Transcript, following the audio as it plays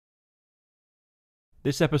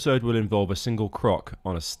This episode will involve a single crock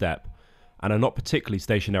on a step, and a not particularly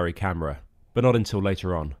stationary camera, but not until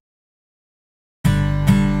later on.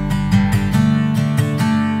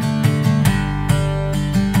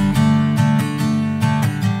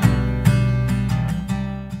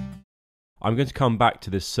 I'm going to come back to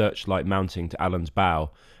this Searchlight mounting to Alan's bow,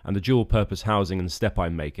 and the dual-purpose housing and step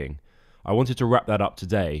I'm making. I wanted to wrap that up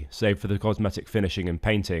today, save for the cosmetic finishing and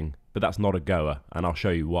painting, but that's not a goer, and I'll show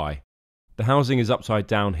you why. The housing is upside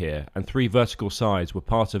down here, and 3 vertical sides were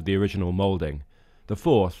part of the original moulding. The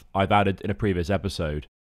 4th I've added in a previous episode.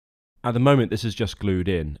 At the moment this is just glued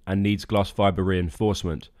in, and needs glass fibre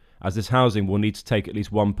reinforcement, as this housing will need to take at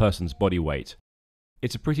least one person's body weight.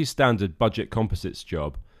 It's a pretty standard budget composites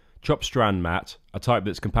job. Chopped strand mat, a type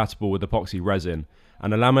that's compatible with epoxy resin,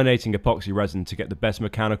 and a laminating epoxy resin to get the best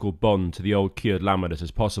mechanical bond to the old cured laminate as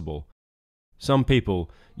possible. Some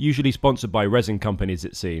people, usually sponsored by resin companies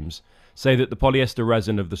it seems, say that the polyester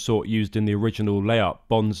resin of the sort used in the original layup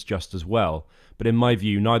bonds just as well, but in my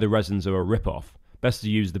view neither resins are a rip-off. Best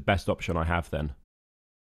to use the best option I have then.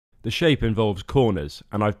 The shape involves corners,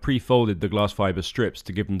 and I've pre-folded the glass fibre strips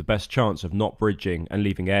to give them the best chance of not bridging and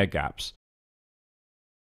leaving air gaps.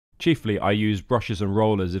 Chiefly I use brushes and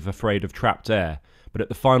rollers if afraid of trapped air, but at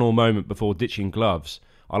the final moment before ditching gloves,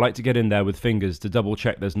 I like to get in there with fingers to double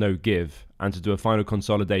check there's no give, and to do a final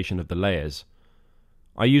consolidation of the layers.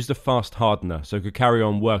 I used a fast hardener so I could carry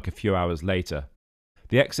on work a few hours later.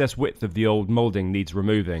 The excess width of the old moulding needs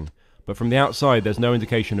removing, but from the outside there's no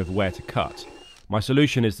indication of where to cut. My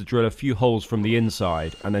solution is to drill a few holes from the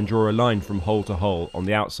inside and then draw a line from hole to hole on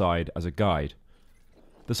the outside as a guide.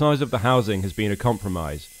 The size of the housing has been a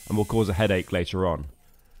compromise and will cause a headache later on.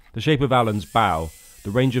 The shape of Alan's bow,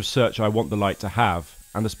 the range of search I want the light to have,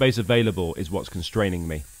 and the space available is what's constraining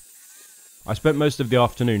me. I spent most of the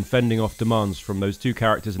afternoon fending off demands from those 2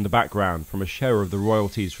 characters in the background from a share of the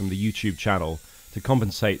royalties from the YouTube channel to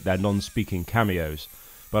compensate their non-speaking cameos,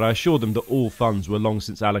 but I assured them that all funds were long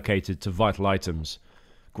since allocated to vital items,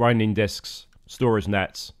 grinding discs, storage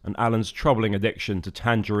nets, and Alan's troubling addiction to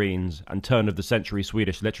tangerines and turn-of-the-century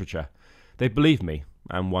Swedish literature. They believed me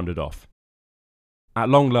and wandered off. At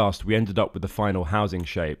long last we ended up with the final housing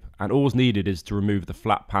shape, and all's needed is to remove the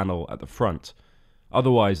flat panel at the front.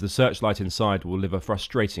 Otherwise the Searchlight inside will live a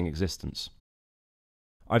frustrating existence.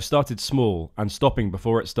 I've started small and stopping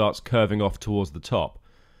before it starts curving off towards the top.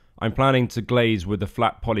 I'm planning to glaze with the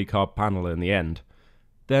flat polycarb panel in the end.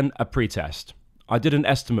 Then a pre-test. I did an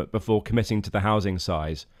estimate before committing to the housing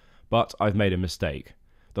size, but I've made a mistake.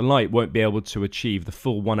 The light won't be able to achieve the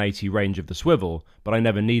full 180 range of the swivel, but I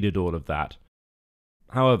never needed all of that.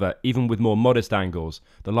 However, even with more modest angles,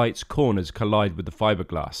 the light's corners collide with the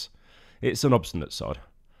fibreglass. It's an obstinate sod.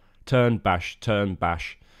 Turn, bash, turn,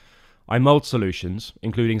 bash. I mould solutions,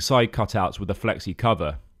 including side cutouts with a flexi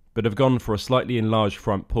cover, but have gone for a slightly enlarged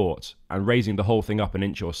front port and raising the whole thing up an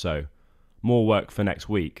inch or so. More work for next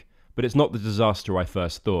week, but it's not the disaster I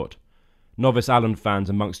first thought. Novice Alan fans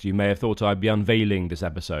amongst you may have thought I'd be unveiling this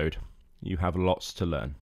episode. You have lots to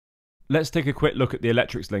learn. Let's take a quick look at the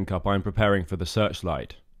electrics link-up I'm preparing for the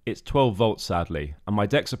Searchlight. It's 12 volts sadly, and my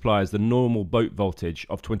deck supplies the normal boat voltage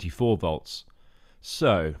of 24 volts.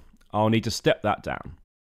 So, I'll need to step that down.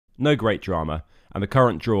 No great drama, and the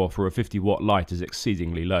current draw for a 50-watt light is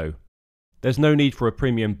exceedingly low. There's no need for a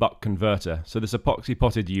premium Bukh converter, so this epoxy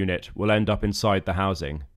potted unit will end up inside the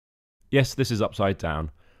housing. Yes, this is upside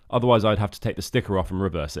down, otherwise I'd have to take the sticker off and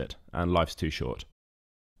reverse it, and life's too short.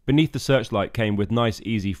 Beneath the Searchlight came with nice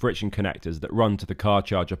easy friction connectors that run to the car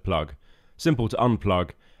charger plug, simple to unplug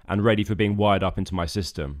and ready for being wired up into my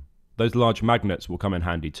system. Those large magnets will come in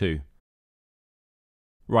handy too.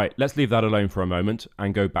 Right, let's leave that alone for a moment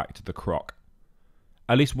and go back to the crock.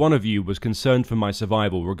 At least one of you was concerned for my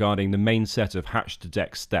survival regarding the main set of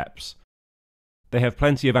hatch-to-deck steps. They have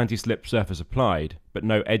plenty of anti-slip surface applied, but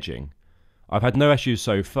no edging. I've had no issues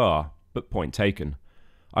so far, but point taken.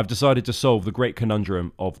 I've decided to solve the great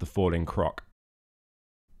conundrum of the falling crock.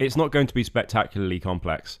 It's not going to be spectacularly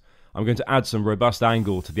complex. I'm going to add some robust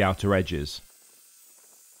angle to the outer edges.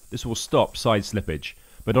 This will stop side slippage,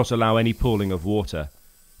 but not allow any pooling of water.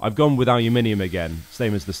 I've gone with aluminium again,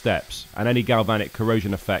 same as the steps, and any galvanic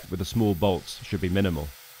corrosion effect with the small bolts should be minimal.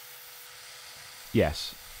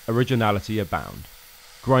 Yes, originality abound.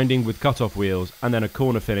 Grinding with cut-off wheels and then a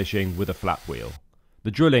corner finishing with a flap wheel.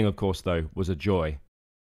 The drilling, of course though, was a joy.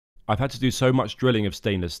 I've had to do so much drilling of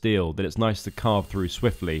stainless steel that it's nice to carve through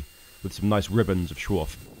swiftly with some nice ribbons of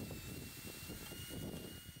Schwarf.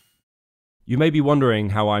 You may be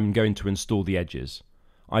wondering how I'm going to install the edges.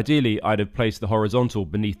 Ideally, I'd have placed the horizontal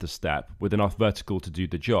beneath the step with enough vertical to do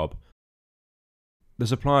the job. The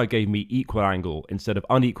supplier gave me equal angle instead of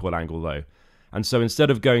unequal angle though, and so instead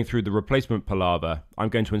of going through the replacement palaver, I'm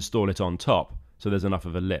going to install it on top, so there's enough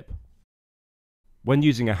of a lip. When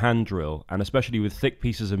using a hand drill, and especially with thick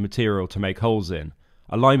pieces of material to make holes in,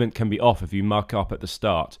 alignment can be off if you muck up at the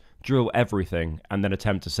start, drill everything, and then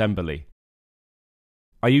attempt assembly.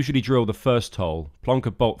 I usually drill the first hole, plonk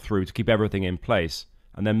a bolt through to keep everything in place,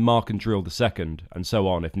 and then mark and drill the second, and so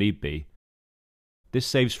on if need be. This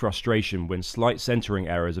saves frustration when slight centering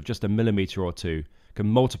errors of just a millimetre or two can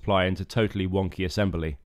multiply into totally wonky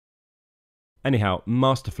assembly. Anyhow,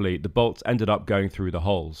 masterfully, the bolts ended up going through the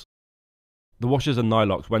holes. The washers and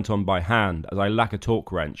nylocks went on by hand as I lack a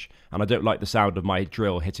torque wrench and I don't like the sound of my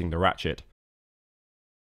drill hitting the ratchet.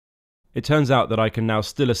 It turns out that I can now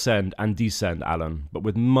still ascend and descend Alan, but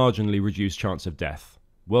with marginally reduced chance of death.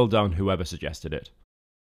 Well done whoever suggested it.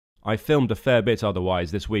 I filmed a fair bit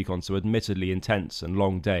otherwise this week on some admittedly intense and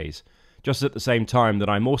long days, just at the same time that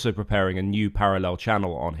I'm also preparing a new parallel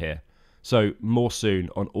channel on here, so more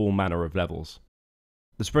soon on all manner of levels.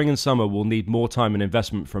 The spring and summer will need more time and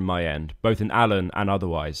investment from my end, both in Alan and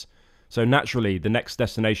otherwise, so naturally the next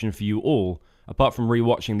destination for you all, apart from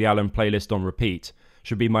rewatching the Alan playlist on repeat,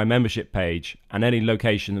 should be my membership page and any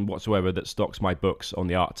location whatsoever that stocks my books on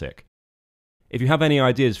the Arctic. If you have any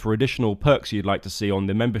ideas for additional perks you'd like to see on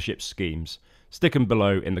the membership schemes, stick them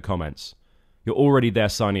below in the comments. You're already there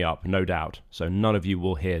signing up, no doubt, so none of you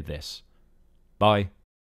will hear this. Bye.